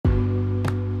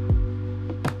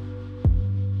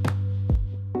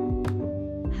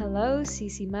Hello,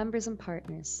 CC members and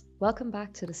partners. Welcome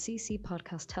back to the CC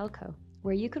Podcast Telco,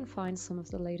 where you can find some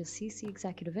of the latest CC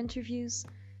executive interviews,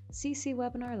 CC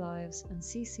webinar lives, and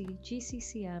CC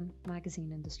GCCM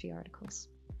magazine industry articles.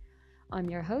 I'm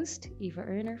your host, Eva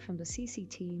Erner from the CC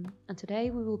team, and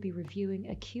today we will be reviewing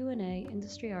a Q&A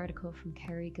industry article from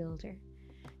Kerry Gilder,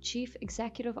 Chief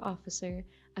Executive Officer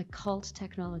at Colt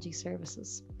Technology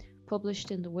Services,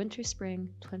 published in the Winter-Spring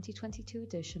 2022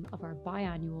 edition of our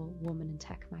biannual Woman in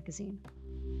Tech magazine.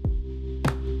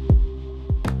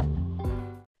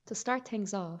 To start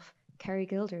things off, Kerry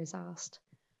Gilder is asked,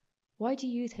 why do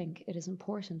you think it is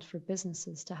important for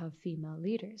businesses to have female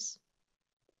leaders?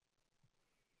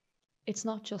 It's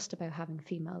not just about having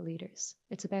female leaders,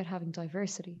 it's about having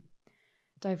diversity.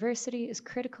 Diversity is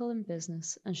critical in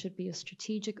business and should be a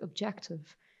strategic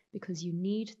objective because you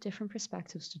need different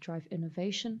perspectives to drive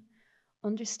innovation,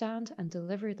 understand and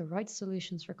deliver the right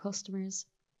solutions for customers,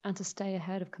 and to stay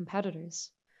ahead of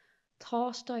competitors.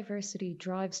 Thought diversity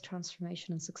drives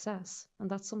transformation and success, and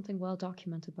that's something well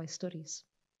documented by studies.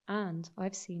 And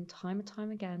I've seen time and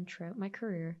time again throughout my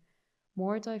career,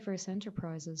 more diverse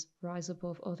enterprises rise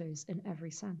above others in every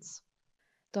sense.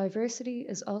 Diversity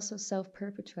is also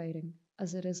self-perpetuating,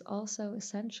 as it is also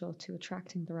essential to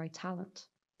attracting the right talent.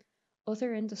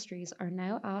 Other industries are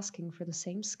now asking for the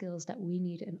same skills that we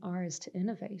need in ours to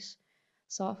innovate,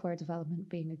 software development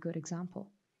being a good example.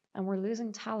 And we're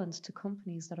losing talent to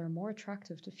companies that are more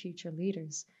attractive to future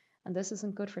leaders, and this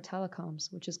isn't good for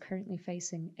telecoms, which is currently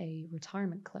facing a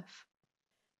retirement cliff.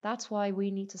 That's why we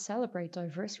need to celebrate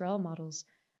diverse role models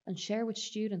and share with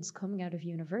students coming out of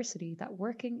university that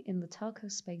working in the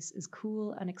telco space is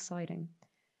cool and exciting,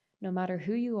 no matter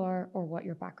who you are or what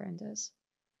your background is.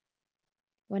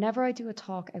 Whenever I do a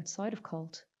talk outside of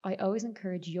Colt, I always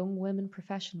encourage young women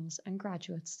professionals and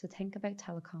graduates to think about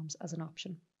telecoms as an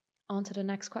option. On to the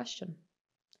next question.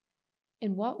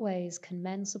 In what ways can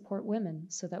men support women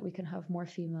so that we can have more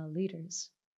female leaders,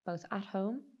 both at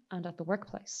home and at the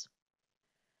workplace?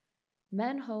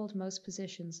 Men hold most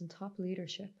positions in top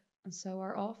leadership, and so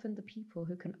are often the people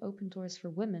who can open doors for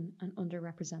women and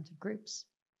underrepresented groups.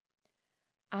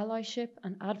 Allyship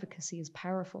and advocacy is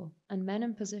powerful, and men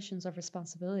in positions of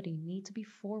responsibility need to be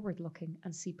forward-looking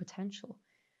and see potential,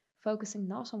 focusing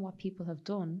not on what people have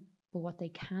done, but what they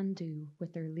can do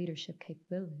with their leadership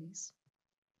capabilities.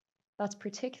 That's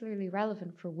particularly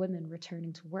relevant for women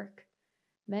returning to work,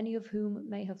 many of whom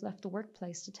may have left the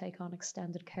workplace to take on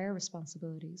extended care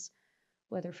responsibilities,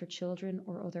 whether for children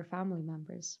or other family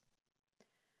members.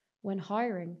 When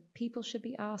hiring, people should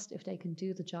be asked if they can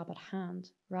do the job at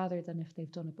hand rather than if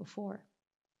they've done it before.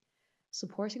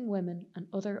 Supporting women and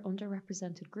other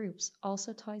underrepresented groups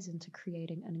also ties into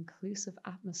creating an inclusive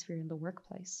atmosphere in the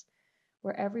workplace,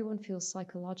 where everyone feels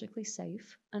psychologically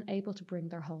safe and able to bring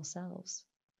their whole selves.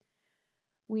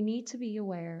 We need to be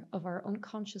aware of our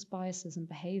unconscious biases and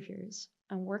behaviours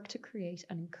and work to create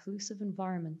an inclusive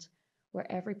environment where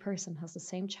every person has the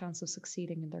same chance of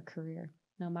succeeding in their career,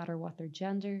 no matter what their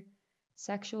gender,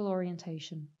 sexual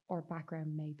orientation, or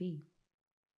background may be.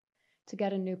 To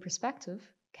get a new perspective,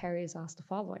 Kerry is asked the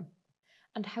following.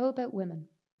 And how about women?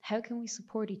 How can we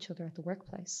support each other at the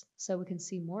workplace so we can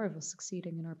see more of us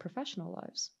succeeding in our professional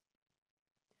lives?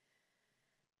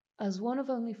 As one of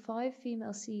only 5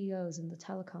 female CEOs in the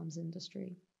telecoms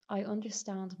industry, I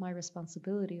understand my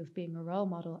responsibility of being a role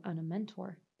model and a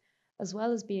mentor, as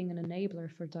well as being an enabler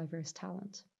for diverse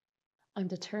talent. I'm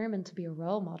determined to be a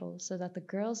role model so that the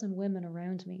girls and women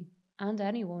around me, and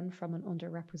anyone from an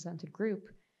underrepresented group,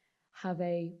 have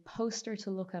a poster to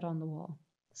look at on the wall,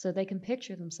 so they can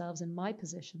picture themselves in my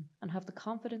position and have the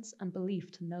confidence and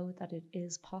belief to know that it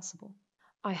is possible.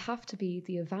 I have to be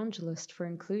the evangelist for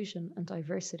inclusion and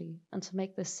diversity and to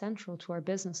make this central to our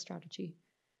business strategy,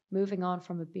 moving on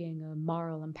from it being a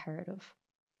moral imperative.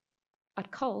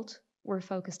 At Colt, we're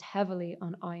focused heavily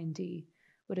on I&D,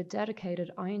 with a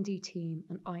dedicated I&D team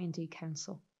and I&D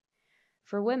council.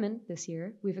 For women this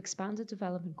year, we've expanded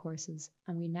development courses,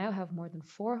 and we now have more than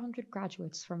 400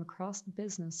 graduates from across the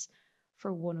business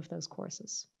for one of those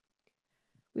courses.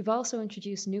 We've also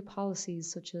introduced new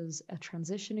policies such as a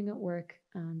transitioning at work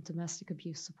and domestic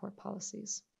abuse support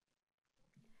policies.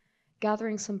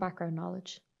 Gathering some background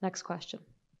knowledge. Next question.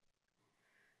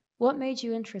 What made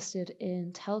you interested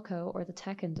in telco or the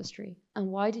tech industry, and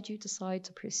why did you decide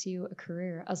to pursue a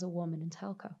career as a woman in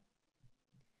telco?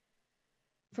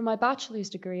 For my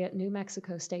bachelor's degree at New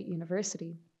Mexico State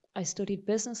University, I studied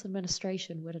business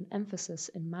administration with an emphasis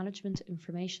in management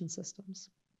information systems.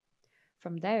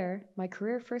 From there, my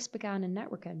career first began in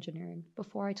network engineering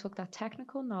before I took that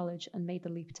technical knowledge and made the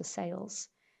leap to sales,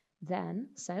 then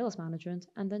sales management,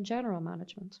 and then general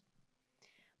management.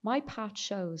 My path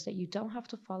shows that you don't have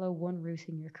to follow one route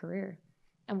in your career.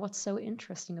 And what's so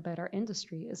interesting about our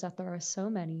industry is that there are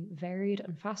so many varied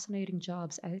and fascinating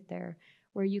jobs out there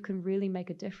where you can really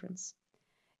make a difference.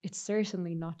 It's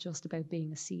certainly not just about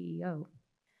being a CEO.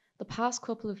 The past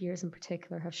couple of years in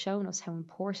particular have shown us how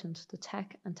important the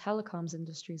tech and telecoms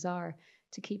industries are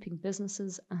to keeping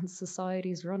businesses and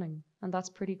societies running, and that's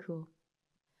pretty cool.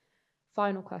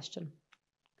 Final question.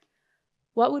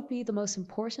 What would be the most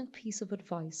important piece of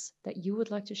advice that you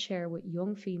would like to share with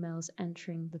young females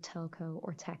entering the telco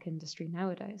or tech industry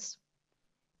nowadays?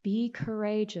 Be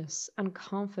courageous and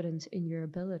confident in your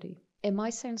ability. It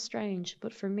might sound strange,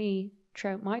 but for me,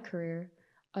 throughout my career,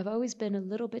 I've always been a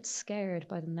little bit scared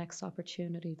by the next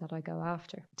opportunity that I go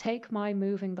after. Take my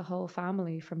moving the whole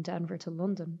family from Denver to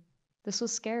London. This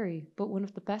was scary, but one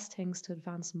of the best things to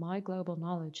advance my global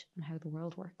knowledge and how the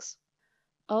world works.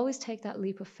 Always take that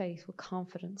leap of faith with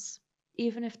confidence,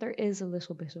 even if there is a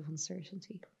little bit of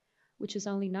uncertainty, which is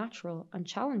only natural, and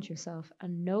challenge yourself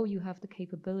and know you have the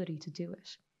capability to do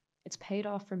it. It's paid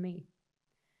off for me.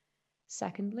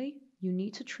 Secondly, you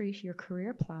need to treat your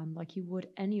career plan like you would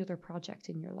any other project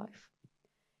in your life.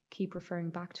 Keep referring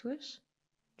back to it.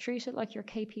 Treat it like your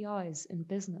KPIs in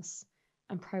business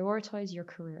and prioritize your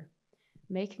career,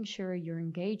 making sure you're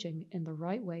engaging in the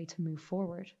right way to move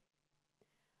forward.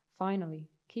 Finally,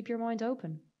 keep your mind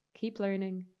open, keep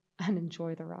learning, and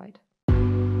enjoy the ride.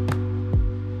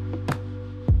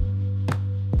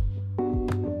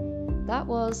 That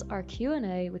was our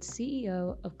Q&A with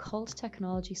CEO of Cult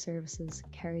Technology Services,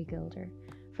 Kerry Gilder,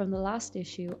 from the last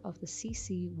issue of the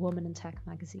CC Woman in Tech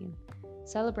magazine,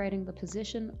 celebrating the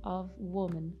position of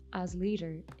woman as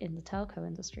leader in the telco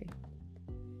industry.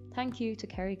 Thank you to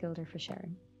Kerry Gilder for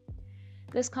sharing.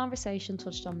 This conversation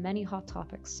touched on many hot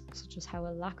topics, such as how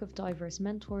a lack of diverse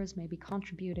mentors may be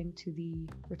contributing to the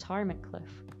retirement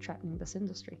cliff threatening this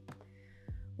industry,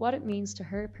 what it means to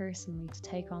her personally to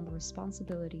take on the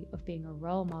responsibility of being a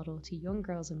role model to young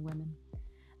girls and women,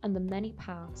 and the many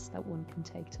paths that one can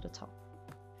take to the top.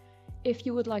 If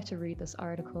you would like to read this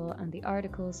article and the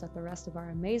articles that the rest of our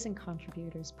amazing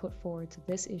contributors put forward to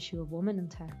this issue of Women in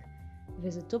Tech,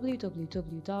 visit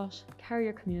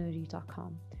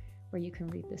www.carriercommunity.com, where you can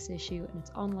read this issue in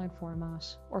its online format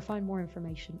or find more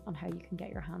information on how you can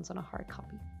get your hands on a hard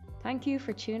copy. Thank you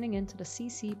for tuning in to the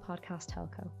CC Podcast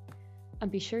Telco, and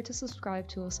be sure to subscribe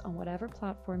to us on whatever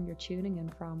platform you're tuning in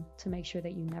from to make sure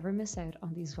that you never miss out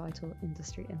on these vital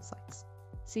industry insights.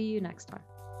 See you next time.